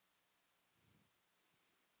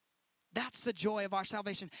 That's the joy of our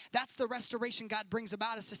salvation. That's the restoration God brings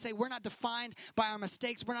about us, to say we're not defined by our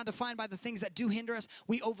mistakes. We're not defined by the things that do hinder us.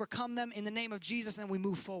 We overcome them in the name of Jesus, and we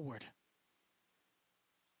move forward.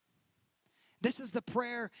 This is the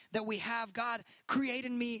prayer that we have. God, create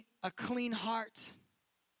in me a clean heart.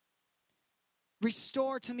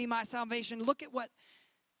 Restore to me my salvation. Look at what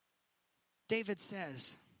David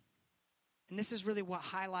says. And this is really what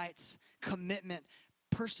highlights commitment,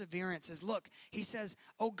 perseverance. Is look, he says,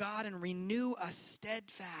 "Oh God, and renew a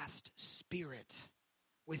steadfast spirit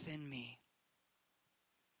within me."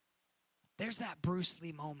 There's that Bruce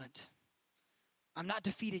Lee moment. I'm not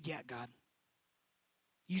defeated yet, God.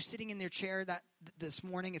 You sitting in your chair this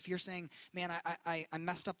morning, if you're saying, man, I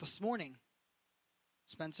messed up this morning,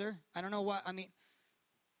 Spencer, I don't know what,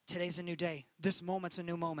 today's a new day. This moment's a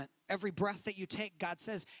new moment. Every breath that you take, God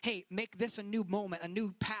says, hey, make this a new moment, a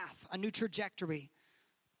new path, a new trajectory.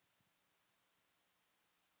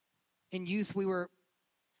 In youth, we were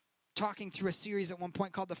talking through a series at one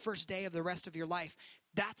point called The First Day of the Rest of Your Life.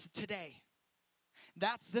 That's today.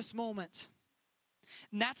 That's this moment.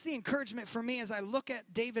 And that's the encouragement for me as I look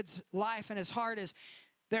at David's life and his heart. Is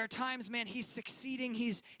there are times, man, he's succeeding.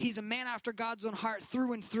 He's a man after God's own heart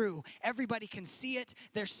through and through. Everybody can see it.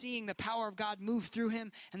 They're seeing the power of God move through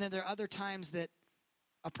him. And then there are other times that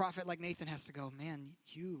a prophet like Nathan has to go, man,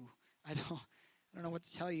 I don't know what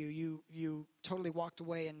to tell you. You totally walked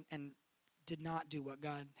away and did not do what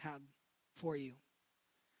God had for you.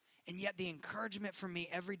 And yet the encouragement for me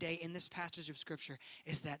every day in this passage of Scripture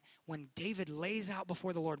is that when David lays out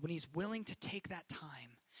before the Lord, when he's willing to take that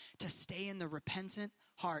time to stay in the repentant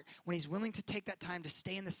heart, when he's willing to take that time to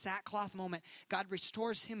stay in the sackcloth moment, God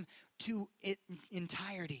restores him to it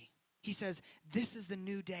entirety. He says, this is the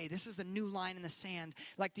new day. This is the new line in the sand.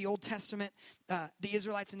 Like the Old Testament, the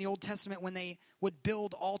Israelites in the Old Testament, when they would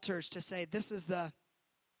build altars to say, this is the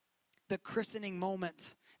christening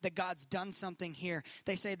moment that God's done something here.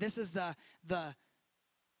 They say, this is the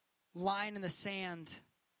line in the sand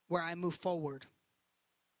where I move forward.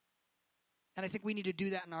 And I think we need to do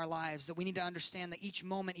that in our lives, that we need to understand that each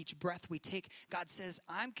moment, each breath we take, God says,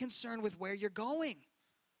 I'm concerned with where you're going.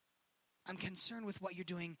 I'm concerned with what you're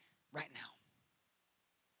doing right now.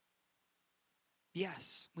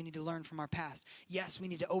 Yes, we need to learn from our past. Yes, we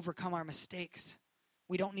need to overcome our mistakes.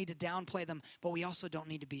 We don't need to downplay them, but we also don't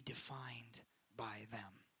need to be defined by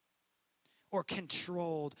them, or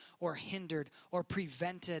controlled, or hindered, or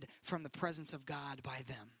prevented from the presence of God by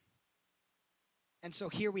them. And so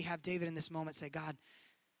here we have David in this moment say, God,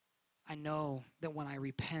 I know that when I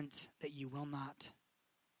repent that you will not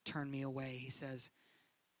turn me away. He says,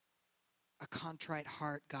 a contrite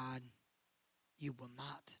heart, God, you will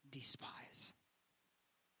not despise.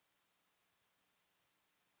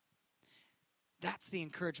 That's the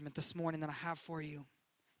encouragement this morning that I have for you,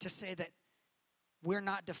 to say that we're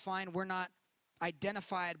not defined, we're not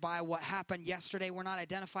identified by what happened yesterday. We're not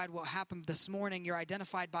identified what happened this morning. You're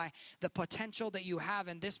identified by the potential that you have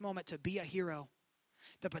in this moment to be a hero.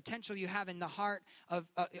 The potential you have in the heart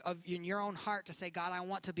in your own heart to say, God, I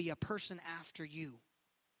want to be a person after you.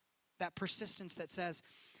 That persistence that says,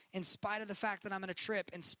 in spite of the fact that I'm going to trip,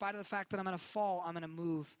 in spite of the fact that I'm going to fall, I'm going to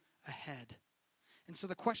move ahead. And so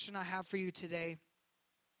the question I have for you today,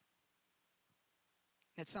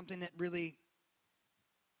 it's something that really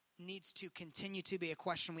needs to continue to be a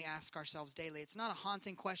question we ask ourselves daily. It's not a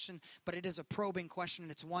haunting question, but it is a probing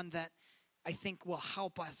question. It's one that I think will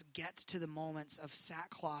help us get to the moments of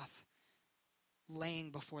sackcloth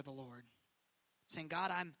laying before the Lord. Saying,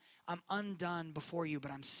 God, I'm undone before you,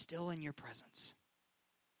 but I'm still in your presence.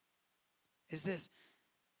 Is this,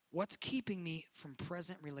 what's keeping me from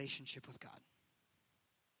present relationship with God?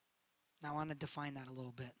 Now I want to define that a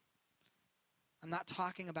little bit. I'm not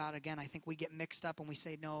talking about, again, I think we get mixed up and we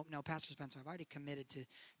say, no, Pastor Spencer, I've already committed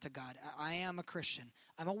to God. I am a Christian.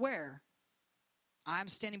 I'm aware. I'm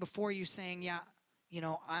standing before you saying,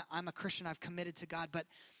 I'm a Christian. I've committed to God. But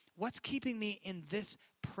what's keeping me in this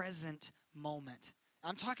present moment?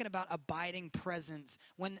 I'm talking about abiding presence.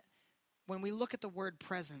 When we look at the word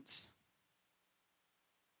presence,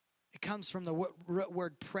 it comes from the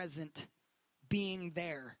word present, being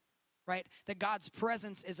there. Right? That God's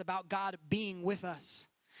presence is about God being with us.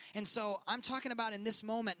 And so I'm talking about in this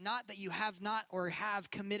moment, not that you have not or have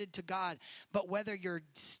committed to God, but whether you're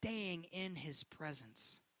staying in his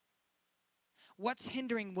presence. What's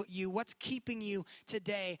hindering you? What's keeping you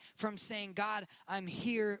today from saying, God, I'm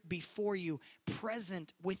here before you,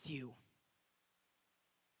 present with you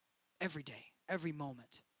every day, every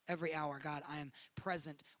moment, every hour. God, I am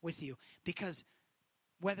present with you. Because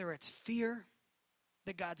whether it's fear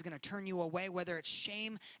that God's going to turn you away, whether it's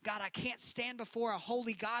shame. God, I can't stand before a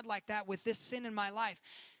holy God like that with this sin in my life.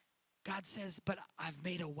 God says, but I've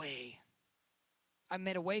made a way. I've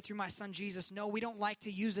made a way through my son Jesus. No, we don't like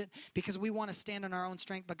to use it because we want to stand on our own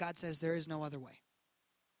strength, but God says there is no other way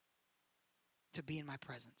to be in my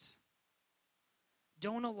presence.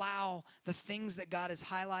 Don't allow the things that God has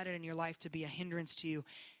highlighted in your life to be a hindrance to you.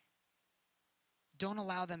 Don't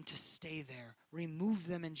allow them to stay there. Remove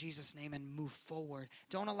them in Jesus' name and move forward.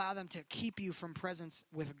 Don't allow them to keep you from presence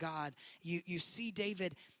with God. You see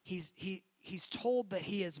David, he's told that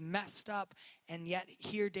he has messed up, and yet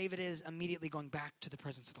here David is immediately going back to the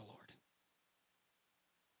presence of the Lord.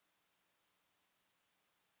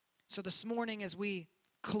 So this morning as we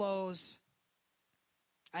close,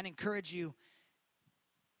 I'd encourage you,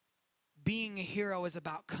 being a hero is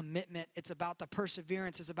about commitment. It's about the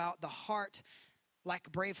perseverance. It's about the heart,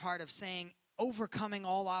 like Braveheart, of saying, overcoming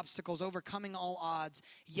all obstacles, overcoming all odds.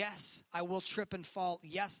 Yes, I will trip and fall.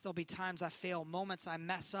 Yes, there'll be times I fail, moments I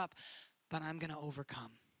mess up, but I'm going to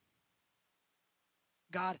overcome.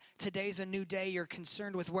 God, today's a new day. You're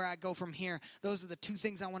concerned with where I go from here. Those are the two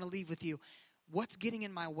things I want to leave with you. What's getting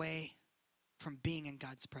in my way from being in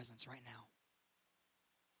God's presence right now?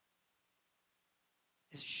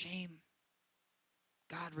 Is it shame?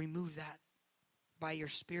 God, remove that by your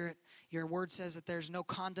Spirit. Your word says that there's no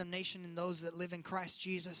condemnation in those that live in Christ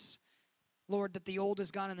Jesus. Lord, that the old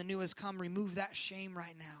is gone and the new has come. Remove that shame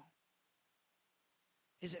right now.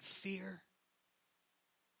 Is it fear?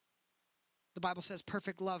 The Bible says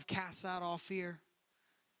perfect love casts out all fear.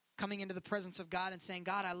 Coming into the presence of God and saying,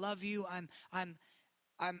 God, I love you.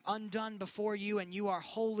 I'm undone before you, and you are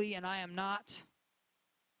holy and I am not.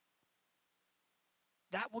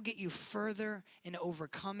 That will get you further in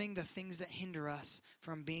overcoming the things that hinder us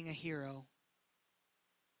from being a hero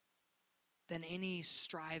than any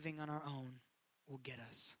striving on our own will get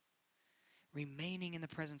us. Remaining in the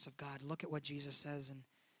presence of God. Look at what Jesus says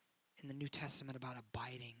in the New Testament about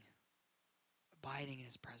abiding in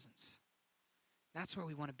his presence. That's where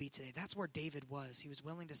we want to be today. That's where David was. He was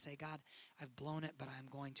willing to say, God, I've blown it, but I'm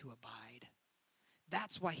going to abide.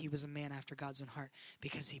 That's why he was a man after God's own heart,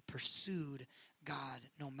 because he pursued God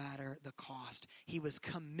no matter the cost. He was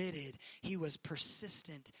committed. He was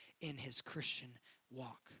persistent in his Christian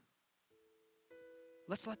walk.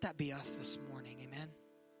 Let's let that be us this morning, amen?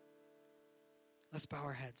 Let's bow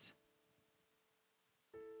our heads.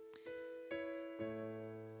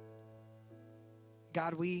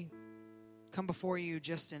 God, we come before you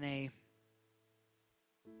just in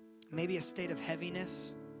maybe a state of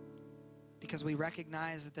heaviness, because we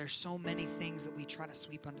recognize that there's so many things that we try to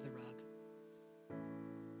sweep under the rug.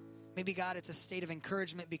 Maybe, God, it's a state of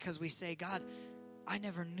encouragement because we say, God, I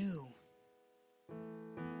never knew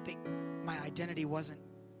that my identity wasn't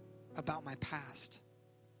about my past.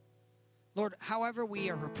 Lord, however we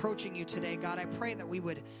are approaching you today, God, I pray that we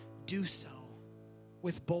would do so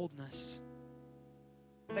with boldness.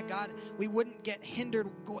 That, God, we wouldn't get hindered.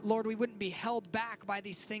 Lord, we wouldn't be held back by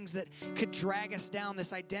these things that could drag us down,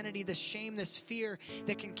 this identity, this shame, this fear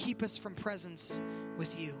that can keep us from presence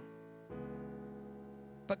with you.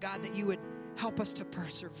 But, God, that you would help us to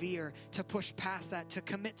persevere, to push past that, to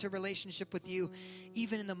commit to relationship with you,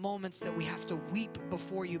 even in the moments that we have to weep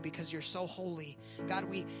before you because you're so holy. God,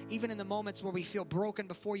 even in the moments where we feel broken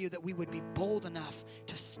before you, that we would be bold enough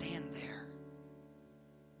to stand there.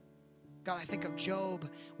 God, I think of Job,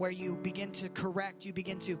 where you begin to correct, you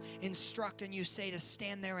begin to instruct, and you say to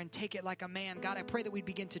stand there and take it like a man. God, I pray that we'd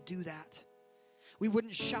begin to do that. We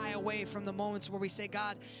wouldn't shy away from the moments where we say,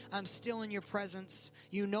 God, I'm still in your presence.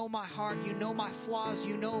 You know my heart. You know my flaws.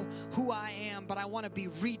 You know who I am, but I want to be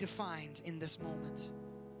redefined in this moment.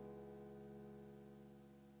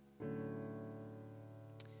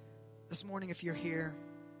 This morning, if you're here,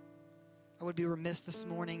 I would be remiss this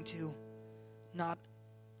morning to not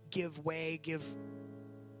give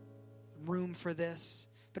room for this.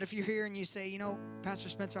 But if you're here and you say, you know, Pastor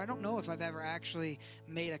Spencer, I don't know if I've ever actually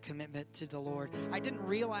made a commitment to the Lord. I didn't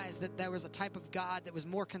realize that there was a type of God that was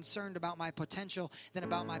more concerned about my potential than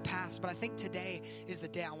about my past. But I think today is the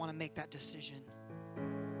day I want to make that decision.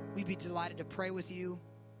 We'd be delighted to pray with you.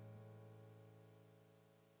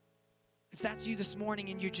 If that's you this morning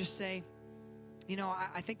and you just say, you know,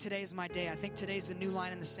 I think today is my day. I think today's a new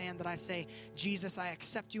line in the sand that I say, Jesus, I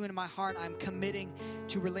accept you into my heart. I'm committing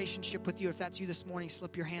to relationship with you. If that's you this morning,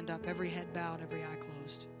 slip your hand up. Every head bowed, every eye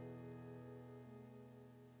closed.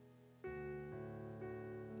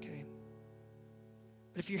 Okay.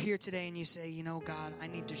 But if you're here today and you say, you know, God, I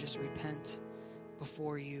need to just repent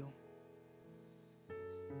before you.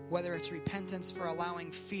 Whether it's repentance for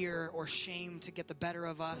allowing fear or shame to get the better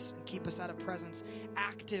of us and keep us out of presence,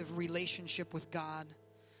 active relationship with God,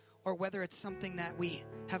 or whether it's something that we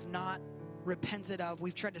have not repented of,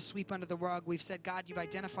 we've tried to sweep under the rug, we've said, God, you've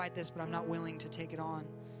identified this, but I'm not willing to take it on.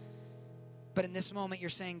 But in this moment, you're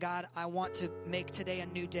saying, God, I want to make today a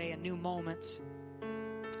new day, a new moment.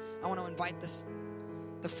 I want to invite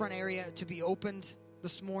the front area to be opened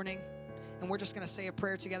this morning. And we're just going to say a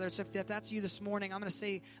prayer together. So if that's you this morning, I'm going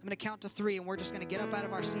to count to 3, and we're just going to get up out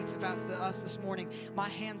of our seats if that's us this morning. My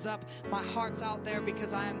hand's up, my heart's out there,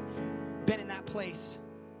 because I've been in that place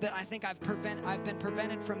that I think I've been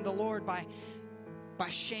prevented from the Lord by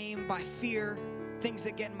shame, by fear, things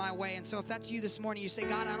that get in my way. And so if that's you this morning, you say,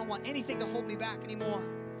 God, I don't want anything to hold me back anymore.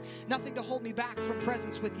 Nothing to hold me back from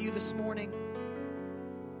presence with you this morning.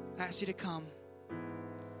 I ask you to come.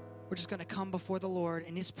 We're just going to come before the Lord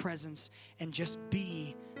in his presence and just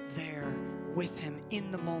be there with him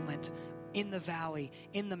in the moment, in the valley,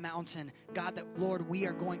 in the mountain. God, that, Lord, we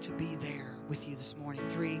are going to be there with you this morning.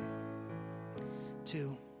 3,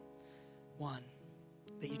 2, 1.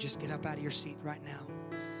 That you just get up out of your seat right now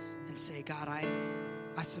and say, God, I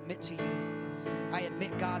submit to you. I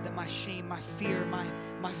admit, God, that my shame, my fear,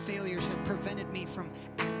 my failures have prevented me from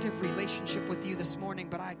active relationship with you this morning,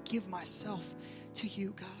 but I give myself to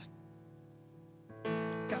you, God.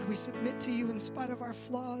 God, we submit to you in spite of our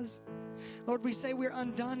flaws. Lord, we say we're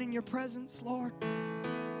undone in your presence, Lord.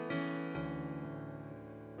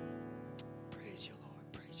 Praise you,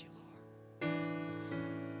 Lord. Praise you, Lord.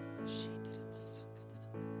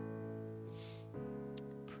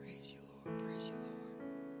 Praise you, Lord. Praise you,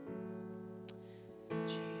 Lord.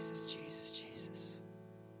 Jesus, Jesus, Jesus.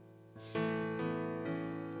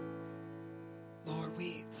 Lord,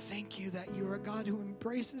 we thank you that you are a God who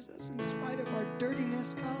embraces us in spite of our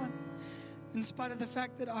dirtiness, God. In spite of the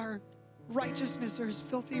fact that our righteousness are as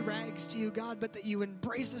filthy rags to you, God, but that you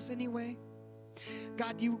embrace us anyway.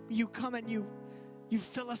 God, you come and you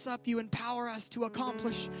fill us up, you empower us to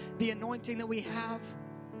accomplish the anointing that we have.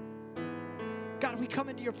 God, we come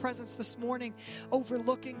into your presence this morning,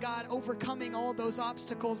 overlooking, God, overcoming all those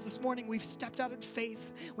obstacles. This morning we've stepped out in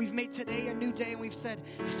faith. We've made today a new day, and we've said,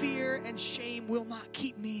 fear and shame will not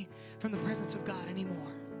keep me from the presence of God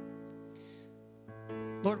anymore.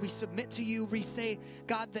 Lord, we submit to you. We say,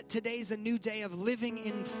 God, that today's a new day of living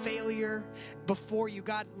in failure before you.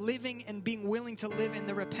 God, living and being willing to live in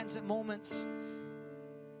the repentant moments.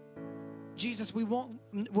 Jesus, we'll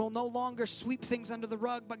no longer sweep things under the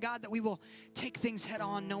rug, but God, that we will take things head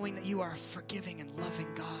on, knowing that you are a forgiving and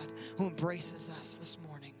loving God who embraces us this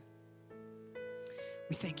morning.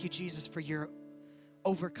 We thank you, Jesus, for your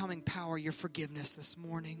overcoming power, your forgiveness this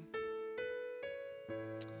morning.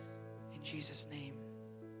 In Jesus' name,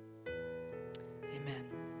 amen.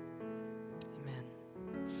 Amen.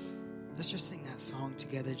 Let's just sing that song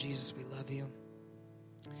together. Jesus, we love you.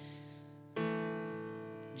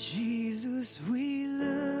 Jesus, we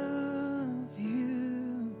love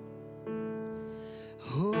you.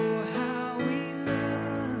 Oh, how we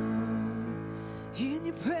love in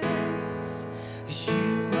your presence.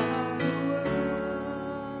 You are the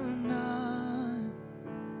one our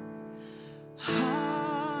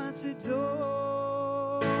hearts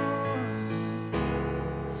adore.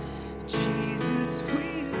 Jesus,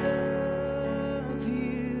 we love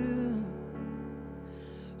you.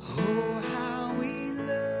 Oh, how we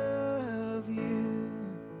love you.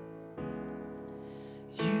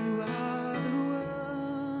 You are the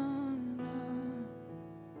one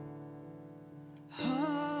our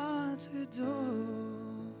hearts adore.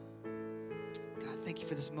 God, thank you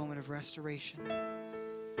for this moment of restoration.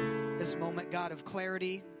 This moment, God, of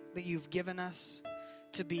clarity that you've given us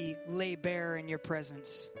to be lay bare in your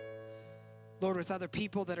presence. Lord, with other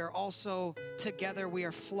people that are also together, we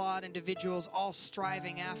are flawed individuals, all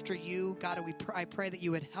striving after you. God, I pray that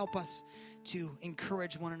you would help us to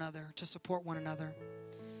encourage one another, to support one another.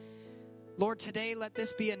 Lord, today, let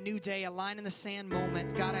this be a new day, a line in the sand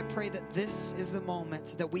moment. God, I pray that this is the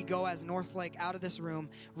moment that we go as Northlake out of this room,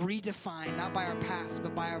 redefined, not by our past,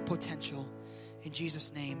 but by our potential. In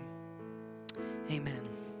Jesus' name, amen,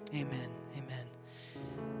 amen, amen.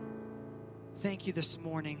 Thank you this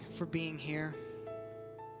morning for being here.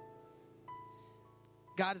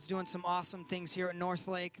 God is doing some awesome things here at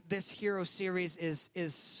Northlake. This Hero series is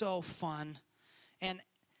so fun.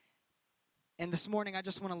 And this morning, I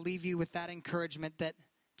just want to leave you with that encouragement that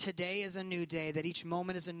today is a new day, that each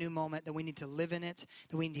moment is a new moment, that we need to live in it,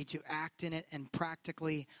 that we need to act in it, and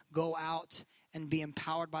practically go out and be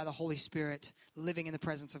empowered by the Holy Spirit, living in the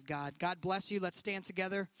presence of God. God bless you. Let's stand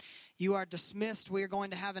together. You are dismissed. We are going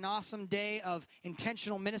to have an awesome day of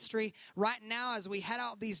intentional ministry. Right now, as we head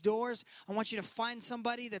out these doors, I want you to find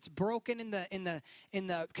somebody that's broken in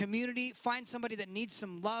the community. Find somebody that needs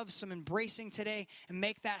some love, some embracing today, and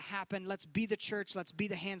make that happen. Let's be the church. Let's be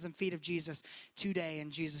the hands and feet of Jesus today in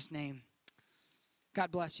Jesus' name.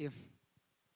 God bless you.